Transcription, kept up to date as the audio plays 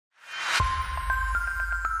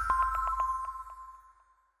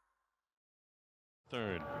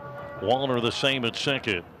Third. Walner the same at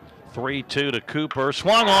second. 3-2 to Cooper.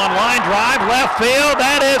 Swung on, line drive, left field.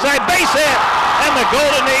 That is a base hit. And the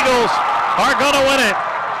Golden Eagles are going to win it.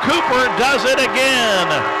 Cooper does it again.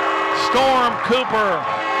 Storme Cooper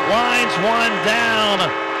lines one down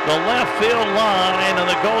the left field line, and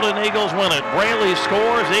the Golden Eagles win it. Braley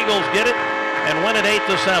scores. Eagles get it and win it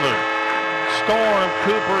 8-7. Storme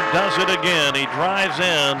Cooper does it again. He drives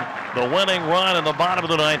in the winning run in the bottom of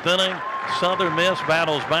the ninth inning. Southern Miss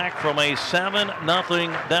battles back from a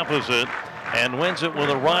 7-0 deficit and wins it with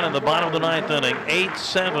a run in the bottom of the ninth inning,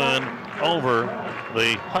 8-7 over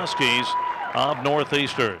the Huskies of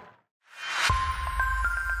Northeastern.